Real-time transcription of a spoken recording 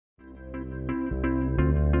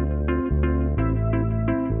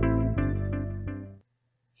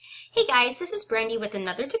Hey guys, this is Brandy with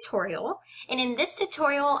another tutorial, and in this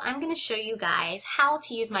tutorial I'm going to show you guys how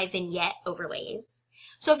to use my vignette overlays.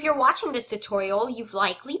 So if you're watching this tutorial, you've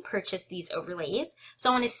likely purchased these overlays, so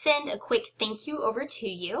I want to send a quick thank you over to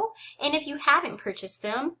you, and if you haven't purchased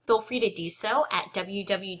them, feel free to do so at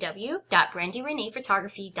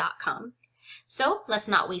www.brandyreneephotography.com. So let's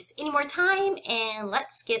not waste any more time and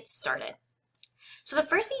let's get started. So the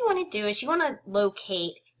first thing you want to do is you want to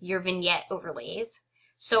locate your vignette overlays.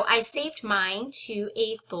 So I saved mine to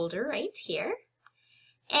a folder right here,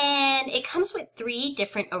 and it comes with 3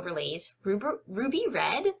 different overlays: Ruby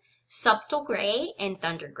Red, Subtle Gray, and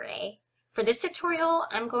Thunder Gray. For this tutorial,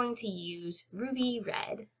 I'm going to use Ruby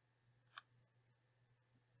Red.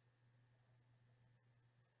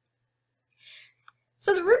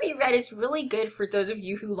 So the Ruby Red is really good for those of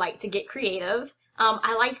you who like to get creative.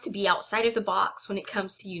 I like to be outside of the box when it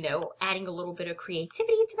comes to, adding a little bit of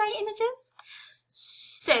creativity to my images.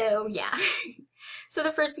 So yeah, so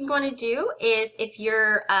the first thing you want to do is, if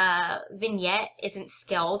your vignette isn't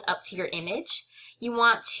scaled up to your image, you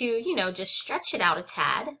want to, just stretch it out a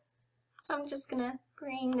tad. So I'm just going to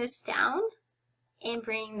bring this down and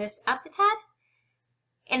bring this up a tad,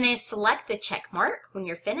 and then select the check mark when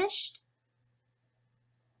you're finished.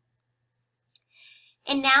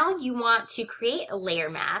 And now you want to create a layer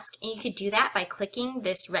mask, and you could do that by clicking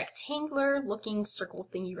this rectangular looking circle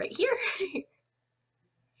thingy right here.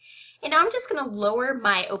 And now I'm just going to lower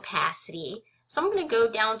my opacity. So I'm going to go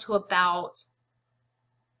down to about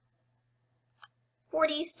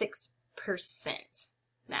 46%.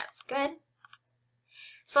 That's good.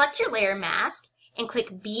 Select your layer mask and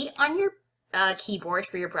click B on your keyboard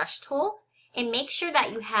for your brush tool. And make sure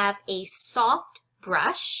that you have a soft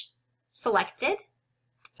brush selected.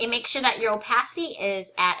 And make sure that your opacity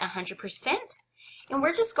is at 100%. And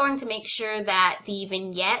we're just going to make sure that the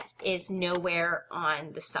vignette is nowhere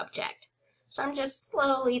on the subject. So I'm just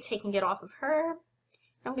slowly taking it off of her.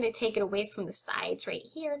 I'm going to take it away from the sides right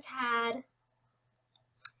here a tad.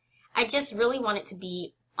 I just really want it to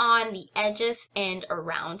be on the edges and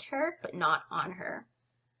around her, but not on her.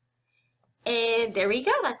 And there we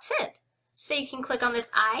go, that's it. So you can click on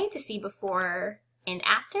this eye to see before and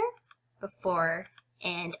after, before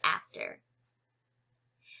and after.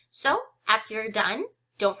 So after you're done,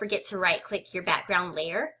 don't forget to right-click your background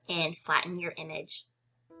layer and flatten your image.